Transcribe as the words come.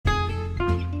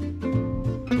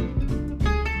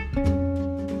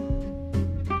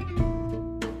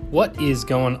What is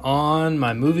going on,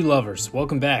 my movie lovers?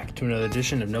 Welcome back to another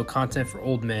edition of No Content for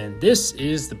Old Men. This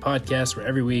is the podcast where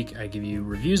every week I give you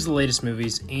reviews of the latest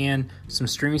movies and some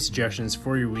streaming suggestions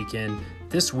for your weekend.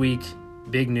 This week,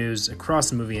 big news across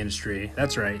the movie industry.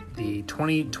 That's right, the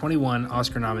 2021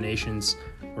 Oscar nominations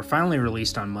were finally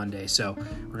released on Monday, so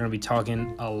we're going to be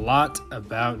talking a lot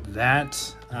about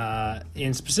that,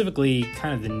 and specifically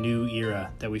kind of the new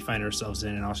era that we find ourselves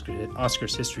in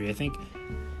Oscars history. I think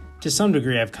to some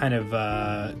degree, I've kind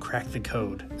of cracked the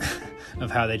code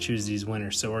of how they choose these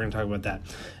winners, so we're going to talk about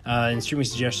that. In streaming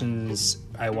suggestions,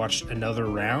 I watched Another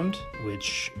Round,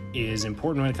 which is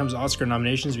important when it comes to Oscar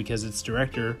nominations because its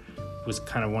director was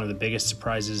kind of one of the biggest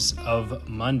surprises of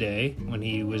Monday when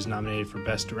he was nominated for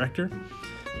Best Director.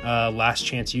 Last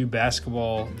Chance U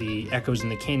Basketball, the Echoes in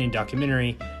the Canyon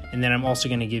documentary, and then I'm also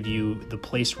going to give you the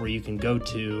place where you can go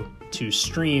to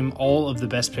stream all of the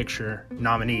Best Picture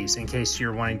nominees in case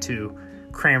you're wanting to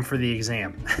cram for the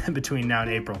exam between now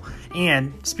and April.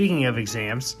 And speaking of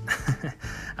exams,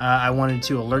 I wanted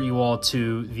to alert you all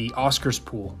to the Oscars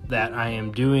pool that I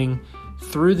am doing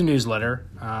through the newsletter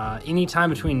anytime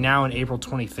between now and April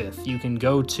 25th. You can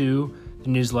go to the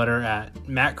newsletter at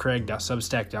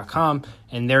mattcraig.substack.com,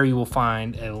 and there you will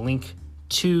find a link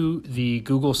to the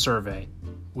Google survey,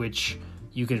 which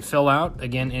you can fill out,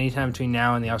 again, anytime between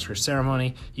now and the Oscar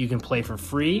ceremony. You can play for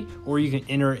free, or you can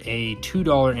enter a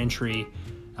 $2 entry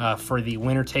for the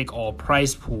winner-take-all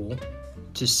prize pool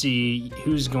to see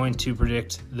who's going to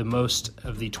predict the most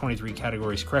of the 23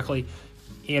 categories correctly.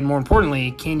 And more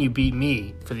importantly, can you beat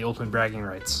me for the ultimate bragging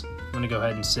rights? I'm going to go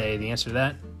ahead and say the answer to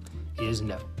that is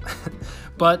no.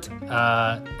 But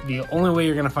the only way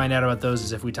you're going to find out about those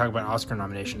is if we talk about Oscar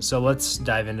nominations. So let's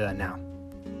dive into that now.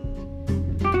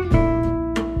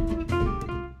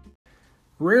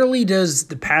 Rarely does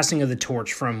the passing of the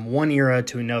torch from one era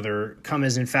to another come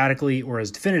as emphatically or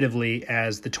as definitively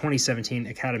as the 2017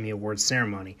 Academy Awards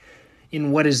ceremony.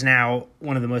 In what is now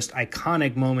one of the most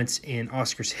iconic moments in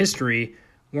Oscars history,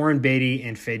 Warren Beatty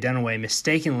and Faye Dunaway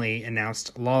mistakenly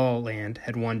announced La La Land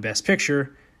had won Best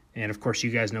Picture, and of course you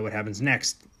guys know what happens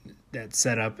next. That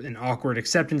set up an awkward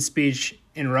acceptance speech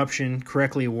interruption,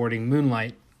 correctly awarding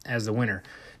Moonlight as the winner.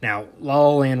 Now, La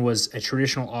La Land was a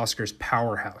traditional Oscars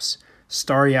powerhouse.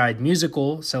 Starry-eyed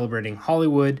musical celebrating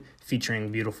Hollywood,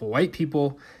 featuring beautiful white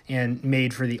people, and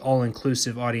made for the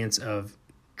all-inclusive audience of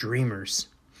dreamers.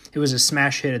 It was a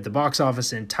smash hit at the box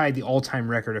office and tied the all-time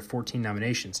record of 14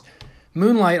 nominations.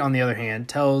 Moonlight, on the other hand,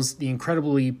 tells the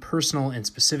incredibly personal and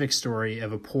specific story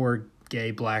of a poor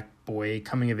gay black boy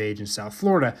coming of age in South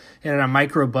Florida. It had a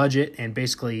micro budget and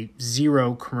basically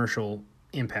zero commercial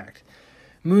impact.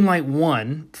 Moonlight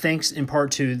won, thanks in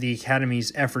part to the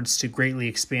Academy's efforts to greatly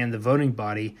expand the voting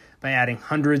body by adding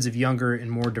hundreds of younger and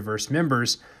more diverse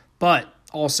members, but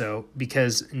also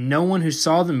because no one who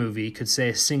saw the movie could say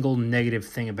a single negative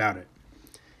thing about it.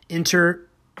 Enter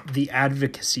the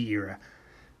Advocacy Era.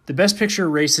 The Best Picture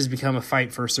race has become a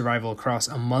fight for survival across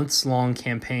a months-long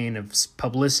campaign of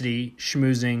publicity,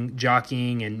 schmoozing,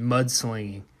 jockeying, and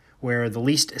mudslinging, where the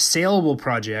least assailable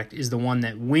project is the one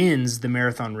that wins the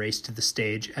marathon race to the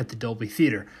stage at the Dolby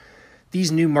Theater.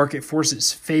 These new market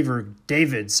forces favor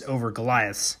Davids over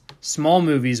Goliaths, small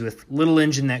movies with little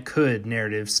engine that could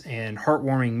narratives and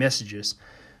heartwarming messages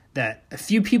that a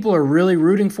few people are really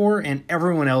rooting for and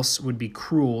everyone else would be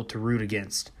cruel to root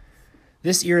against.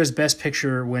 This era's Best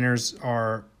Picture winners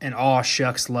are an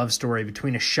aw-shucks love story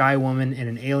between a shy woman and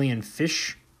an alien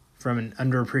fish from an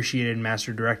underappreciated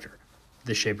master director,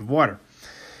 The Shape of Water.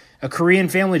 A Korean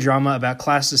family drama about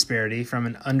class disparity from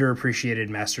an underappreciated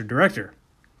master director,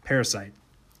 Parasite.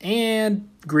 And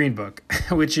Green Book,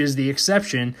 which is the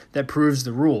exception that proves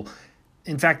the rule.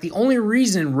 In fact, the only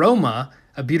reason Roma,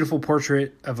 a beautiful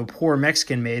portrait of a poor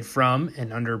Mexican made from an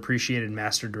underappreciated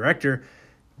master director,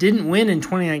 didn't win in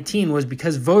 2019 was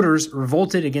because voters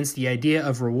revolted against the idea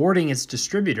of rewarding its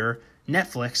distributor,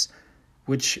 Netflix,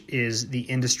 which is the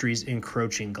industry's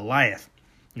encroaching Goliath.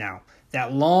 Now,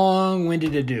 that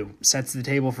long-winded ado sets the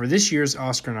table for this year's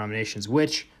Oscar nominations,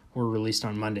 which were released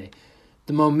on Monday.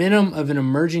 The momentum of an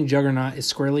emerging juggernaut is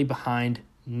squarely behind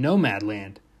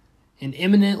Nomadland, an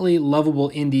eminently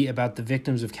lovable indie about the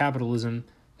victims of capitalism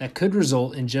that could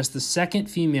result in just the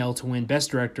second female to win Best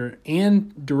Director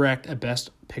and direct a Best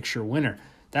Picture winner.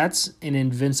 That's an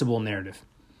invincible narrative.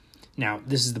 Now,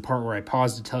 this is the part where I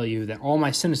pause to tell you that all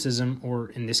my cynicism, or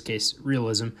in this case,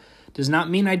 realism, does not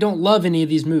mean I don't love any of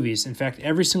these movies. In fact,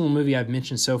 every single movie I've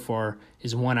mentioned so far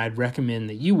is one I'd recommend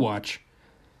that you watch,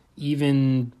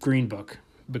 even Green Book,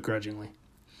 begrudgingly.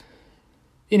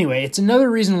 Anyway, it's another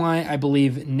reason why I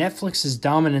believe Netflix's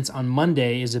dominance on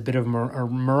Monday is a bit of a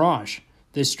mirage.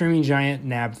 The streaming giant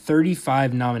nabbed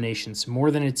 35 nominations,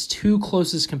 more than its two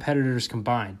closest competitors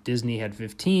combined. Disney had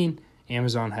 15,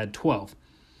 Amazon had 12.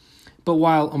 But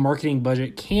while a marketing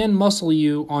budget can muscle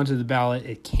you onto the ballot,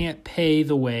 it can't pay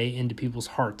the way into people's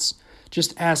hearts.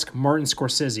 Just ask Martin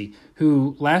Scorsese,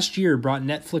 who last year brought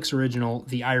Netflix original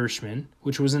The Irishman,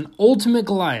 which was an ultimate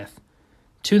Goliath,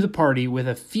 to the party with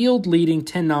a field-leading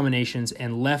 10 nominations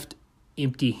and left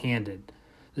empty-handed.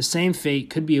 The same fate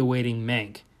could be awaiting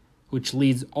Mank, which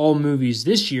leads all movies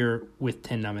this year with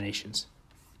 10 nominations.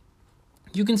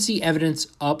 You can see evidence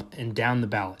up and down the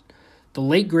ballot. The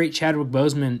late, great Chadwick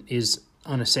Boseman is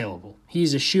unassailable.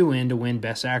 He's a shoo-in to win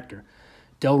Best Actor.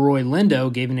 Delroy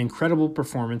Lindo gave an incredible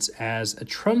performance as a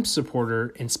Trump supporter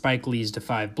in Spike Lee's Da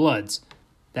 5 Bloods.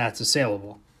 That's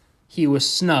assailable. He was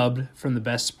snubbed from the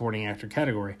Best Supporting Actor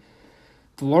category.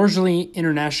 The largely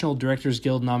International Directors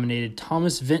Guild nominated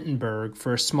Thomas Vinterberg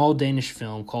for a small Danish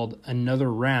film called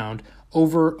Another Round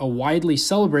over a widely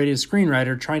celebrated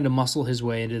screenwriter trying to muscle his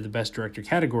way into the Best Director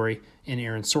category in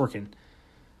Aaron Sorkin.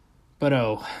 But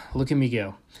oh, look at me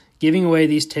go, giving away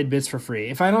these tidbits for free.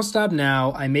 If I don't stop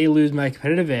now, I may lose my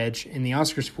competitive edge in the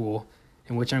Oscars pool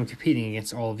in which I'm competing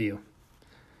against all of you.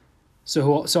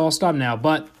 So I'll stop now,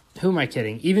 but who am I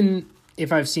kidding? Even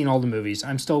if I've seen all the movies,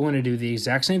 I'm still going to do the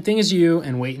exact same thing as you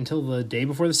and wait until the day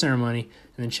before the ceremony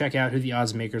and then check out who the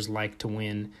odds makers like to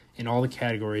win in all the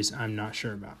categories I'm not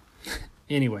sure about.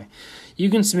 Anyway,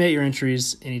 you can submit your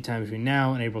entries anytime between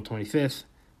now and April 25th.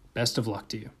 Best of luck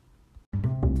to you.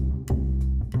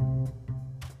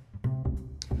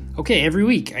 Okay, every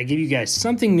week I give you guys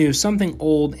something new, something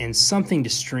old, and something to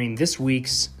stream. This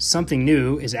week's something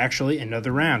new is actually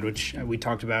Another Round, which we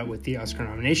talked about with the Oscar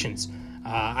nominations.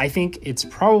 I think it's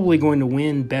probably going to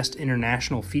win Best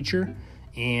International Feature,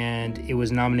 and it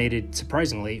was nominated,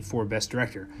 surprisingly, for Best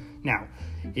Director. Now,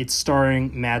 it's starring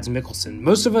Mads Mikkelsen.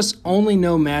 Most of us only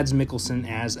know Mads Mikkelsen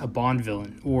as a Bond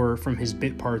villain, or from his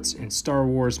bit parts in Star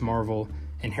Wars, Marvel,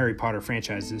 and Harry Potter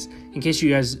franchises. In case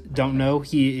you guys don't know,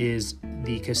 he is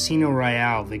the Casino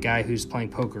Royale, the guy who's playing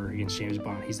poker against James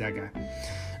Bond. He's that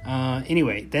guy.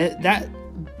 Anyway,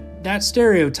 that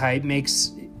stereotype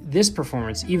makes this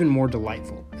performance even more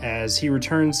delightful as he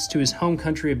returns to his home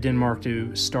country of Denmark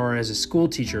to star as a school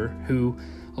teacher who,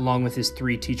 along with his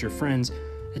 3 teacher friends,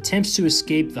 attempts to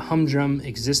escape the humdrum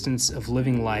existence of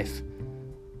living life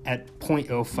at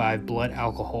 0.05 blood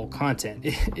alcohol content.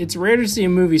 It's rare to see a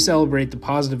movie celebrate the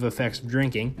positive effects of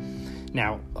drinking,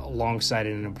 now alongside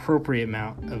an appropriate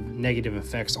amount of negative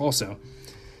effects also.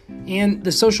 And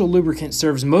the social lubricant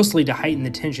serves mostly to heighten the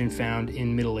tension found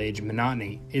in middle-age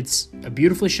monotony. It's a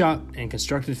beautifully shot and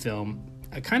constructed film,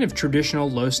 a kind of traditional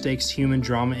low-stakes human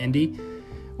drama indie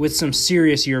with some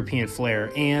serious European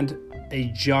flair and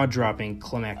a jaw-dropping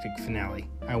climactic finale.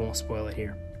 I won't spoil it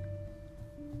here.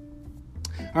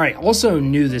 All right, also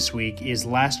new this week is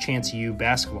Last Chance U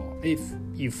basketball. If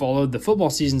you followed the football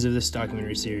seasons of this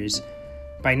documentary series,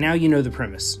 by now you know the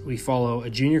premise. We follow a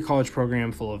junior college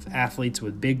program full of athletes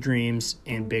with big dreams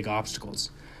and big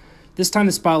obstacles. This time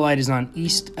the spotlight is on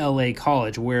East LA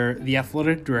College, where the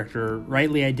athletic director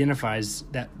rightly identifies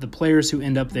that the players who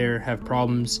end up there have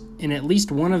problems in at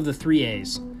least one of the 3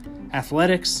 A's.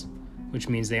 Athletics, which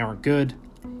means they aren't good.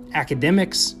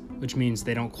 Academics, which means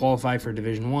they don't qualify for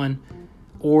Division I.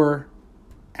 Or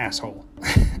asshole,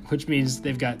 which means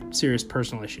they've got serious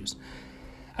personal issues.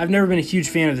 I've never been a huge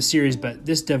fan of the series, but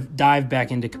this dive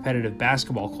back into competitive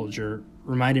basketball culture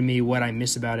reminded me what I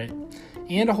miss about it,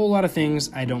 and a whole lot of things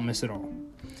I don't miss at all.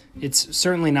 It's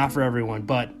certainly not for everyone,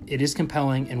 but it is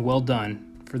compelling and well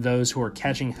done for those who are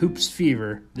catching hoops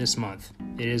fever this month.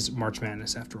 It is March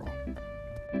Madness after all.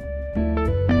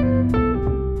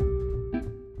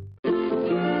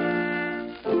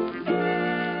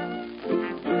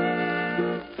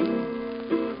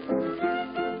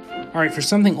 All right, for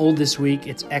something old this week,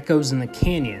 it's Echoes in the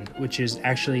Canyon, which is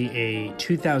actually a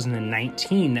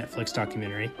 2019 Netflix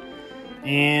documentary.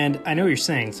 And I know what you're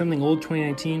saying, something old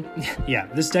 2019? Yeah,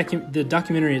 the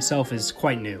documentary itself is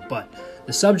quite new, but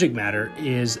the subject matter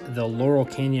is the Laurel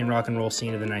Canyon rock and roll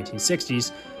scene of the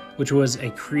 1960s, which was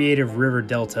a creative river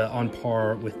delta on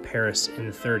par with Paris in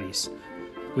the 30s.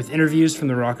 With interviews from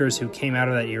the rockers who came out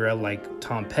of that era, like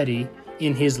Tom Petty,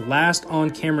 in his last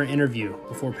on-camera interview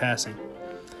before passing.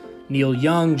 Neil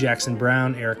Young, Jackson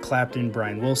Browne, Eric Clapton,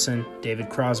 Brian Wilson, David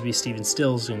Crosby, Stephen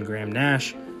Stills, and Graham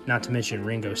Nash, not to mention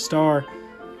Ringo Starr.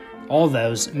 All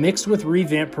those, mixed with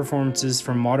revamped performances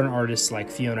from modern artists like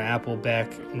Fiona Apple,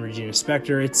 Beck, and Regina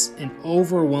Spektor. It's an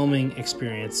overwhelming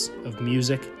experience of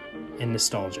music and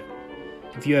nostalgia.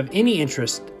 If you have any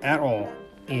interest at all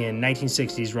in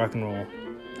 1960s rock and roll,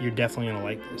 you're definitely going to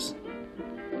like this.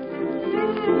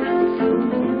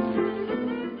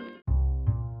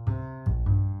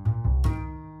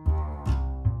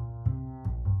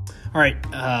 All right,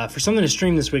 for something to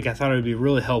stream this week, I thought it would be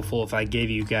really helpful if I gave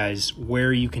you guys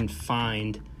where you can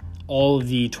find all of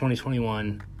the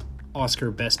 2021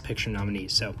 Oscar Best Picture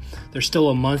nominees. So there's still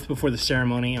a month before the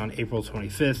ceremony on April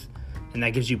 25th, and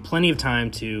that gives you plenty of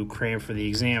time to cram for the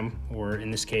exam, or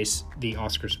in this case, the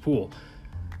Oscars pool.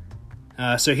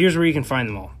 So here's where you can find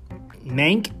them all.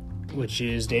 Mank, which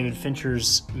is David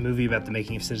Fincher's movie about the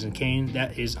making of Citizen Kane,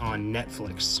 that is on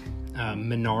Netflix.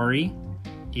 Minari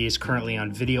is currently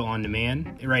on video on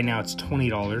demand. Right now it's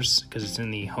 $20 because it's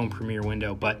in the home premiere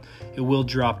window, but it will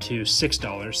drop to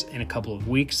 $6 in a couple of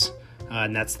weeks.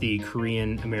 And that's the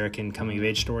Korean-American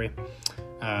coming-of-age story.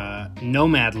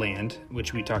 Nomadland,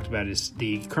 which we talked about, is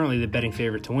currently the betting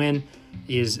favorite to win,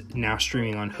 is now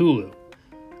streaming on Hulu.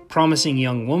 Promising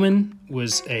Young Woman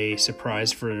was a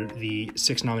surprise for the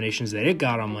 6 nominations that it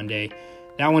got on Monday.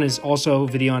 That one is also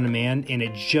video on demand, and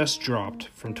it just dropped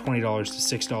from $20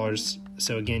 to $6.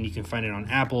 So again, you can find it on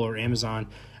Apple or Amazon.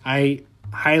 I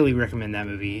highly recommend that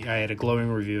movie. I had a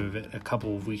glowing review of it a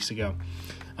couple of weeks ago.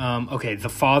 The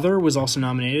Father was also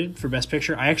nominated for Best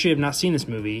Picture. I actually have not seen this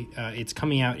movie. It's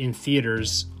coming out in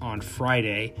theaters on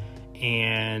Friday,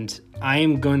 and I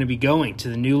am going to be going to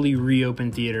the newly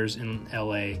reopened theaters in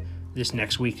LA this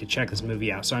next week to check this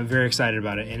movie out. So I'm very excited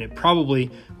about it, and it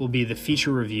probably will be the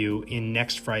feature review in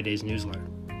next Friday's newsletter.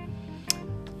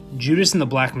 Judas and the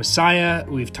Black Messiah,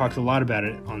 we've talked a lot about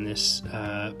it on this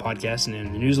podcast and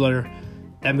in the newsletter.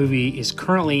 That movie is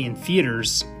currently in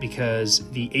theaters because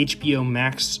the HBO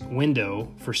Max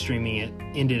window for streaming it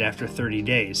ended after 30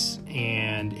 days.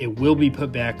 And it will be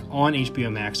put back on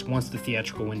HBO Max once the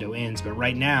theatrical window ends. But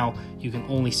right now, you can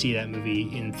only see that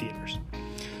movie in theaters.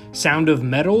 Sound of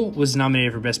Metal was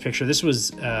nominated for Best Picture. This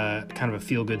was kind of a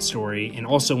feel-good story, and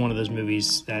also one of those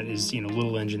movies that is,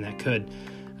 little engine that could.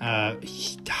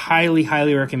 Highly,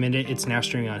 highly recommend it. It's now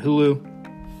streaming on Hulu.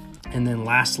 And then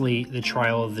lastly, The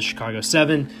Trial of the Chicago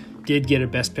 7 did get a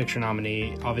Best Picture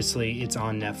nominee. Obviously, it's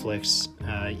on Netflix.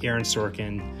 Aaron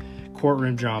Sorkin,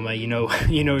 courtroom drama. You know what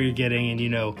you're getting,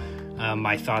 and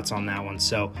my thoughts on that one.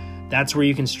 So that's where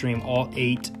you can stream all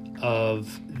 8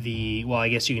 of the, I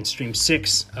guess you can stream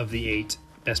 6 of the 8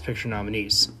 Best Picture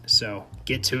nominees. So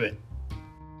get to it.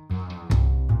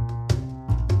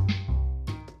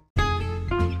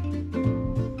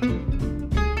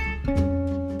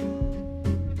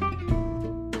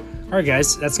 All right,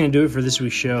 guys, that's going to do it for this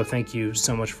week's show. Thank you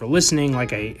so much for listening.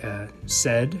 Like I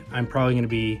said, I'm probably going to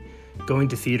be going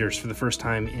to theaters for the first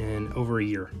time in over a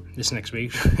year this next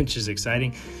week, which is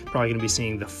exciting. Probably going to be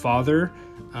seeing The Father.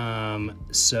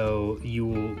 So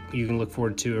you can look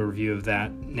forward to a review of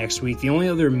that next week. The only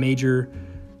other major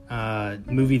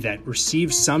movie that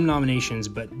received some nominations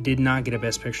but did not get a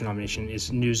Best Picture nomination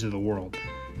is News of the World.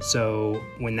 So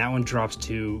when that one drops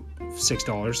to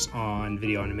 $6 on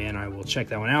video on demand, I will check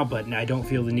that one out, but I don't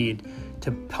feel the need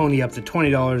to pony up the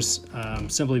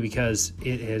 $20 simply because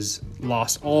it has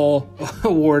lost all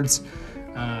awards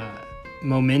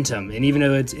momentum. And even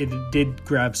though it did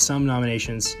grab some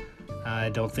nominations, I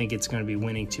don't think it's going to be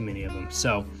winning too many of them.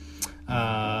 So,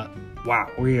 wow,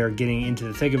 we are getting into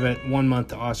the thick of it. 1 month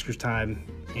to Oscars time,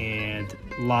 and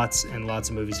lots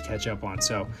of movies to catch up on.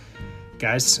 So,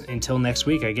 guys, until next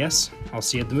week, I guess, I'll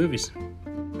see you at the movies.